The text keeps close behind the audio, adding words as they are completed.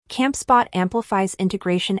Campspot amplifies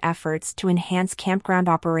integration efforts to enhance campground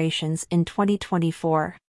operations in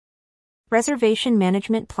 2024. Reservation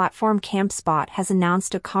management platform Campspot has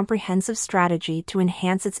announced a comprehensive strategy to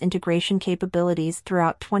enhance its integration capabilities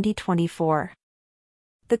throughout 2024.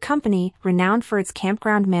 The company, renowned for its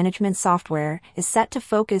campground management software, is set to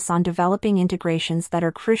focus on developing integrations that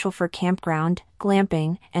are crucial for campground,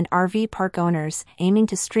 glamping, and RV park owners, aiming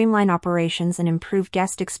to streamline operations and improve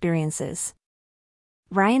guest experiences.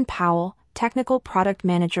 Ryan Powell, technical product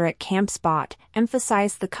manager at Campspot,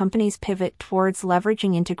 emphasized the company's pivot towards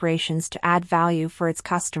leveraging integrations to add value for its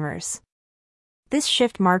customers. This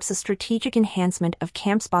shift marks a strategic enhancement of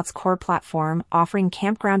Campspot's core platform, offering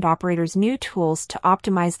campground operators new tools to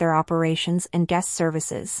optimize their operations and guest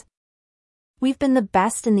services. We've been the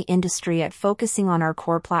best in the industry at focusing on our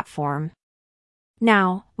core platform.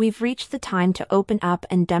 Now, we've reached the time to open up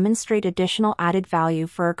and demonstrate additional added value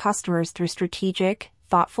for our customers through strategic,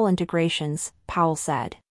 thoughtful integrations, Powell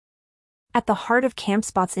said. At the heart of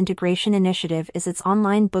Campspot's integration initiative is its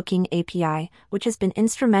online booking API, which has been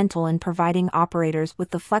instrumental in providing operators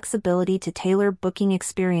with the flexibility to tailor booking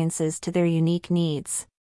experiences to their unique needs.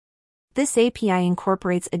 This API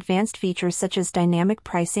incorporates advanced features such as dynamic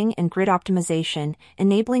pricing and grid optimization,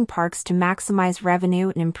 enabling parks to maximize revenue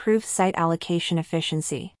and improve site allocation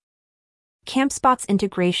efficiency. Campspot's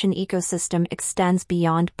integration ecosystem extends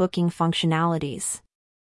beyond booking functionalities.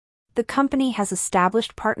 The company has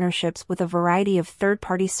established partnerships with a variety of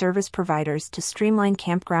third-party service providers to streamline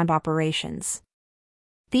campground operations.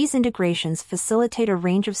 These integrations facilitate a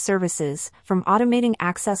range of services, from automating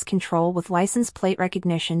access control with license plate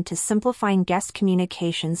recognition to simplifying guest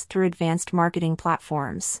communications through advanced marketing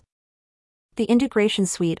platforms. The integration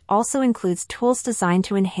suite also includes tools designed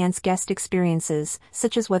to enhance guest experiences,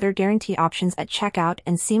 such as weather guarantee options at checkout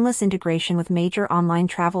and seamless integration with major online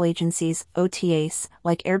travel agencies, OTAs,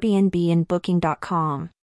 like Airbnb and Booking.com.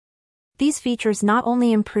 These features not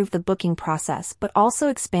only improve the booking process but also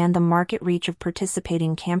expand the market reach of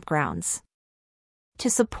participating campgrounds. To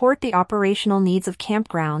support the operational needs of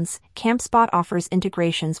campgrounds, Campspot offers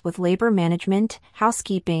integrations with labor management,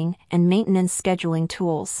 housekeeping, and maintenance scheduling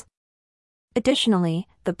tools. Additionally,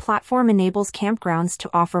 the platform enables campgrounds to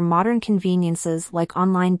offer modern conveniences like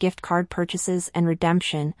online gift card purchases and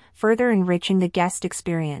redemption, further enriching the guest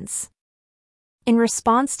experience. In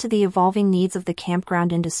response to the evolving needs of the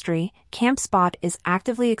campground industry, Campspot is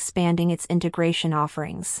actively expanding its integration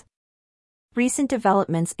offerings. Recent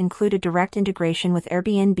developments include a direct integration with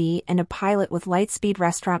Airbnb and a pilot with Lightspeed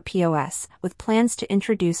Restaurant POS, with plans to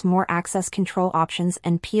introduce more access control options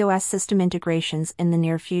and POS system integrations in the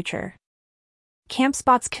near future.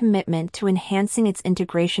 Campspot's commitment to enhancing its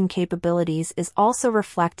integration capabilities is also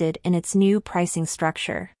reflected in its new pricing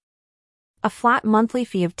structure. A flat monthly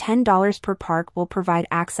fee of $10 per park will provide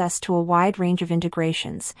access to a wide range of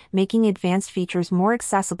integrations, making advanced features more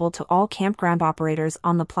accessible to all campground operators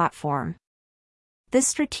on the platform. This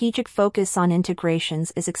strategic focus on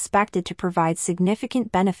integrations is expected to provide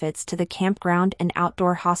significant benefits to the campground and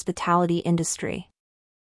outdoor hospitality industry.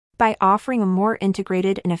 By offering a more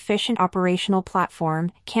integrated and efficient operational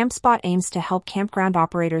platform, Campspot aims to help campground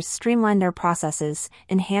operators streamline their processes,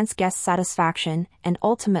 enhance guest satisfaction, and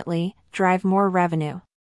ultimately, drive more revenue.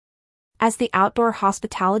 As the outdoor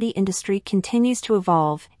hospitality industry continues to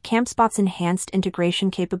evolve, Campspot's enhanced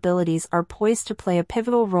integration capabilities are poised to play a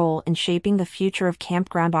pivotal role in shaping the future of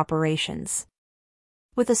campground operations.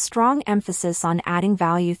 With a strong emphasis on adding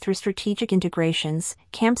value through strategic integrations,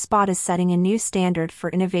 Campspot is setting a new standard for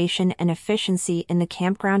innovation and efficiency in the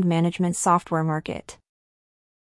campground management software market.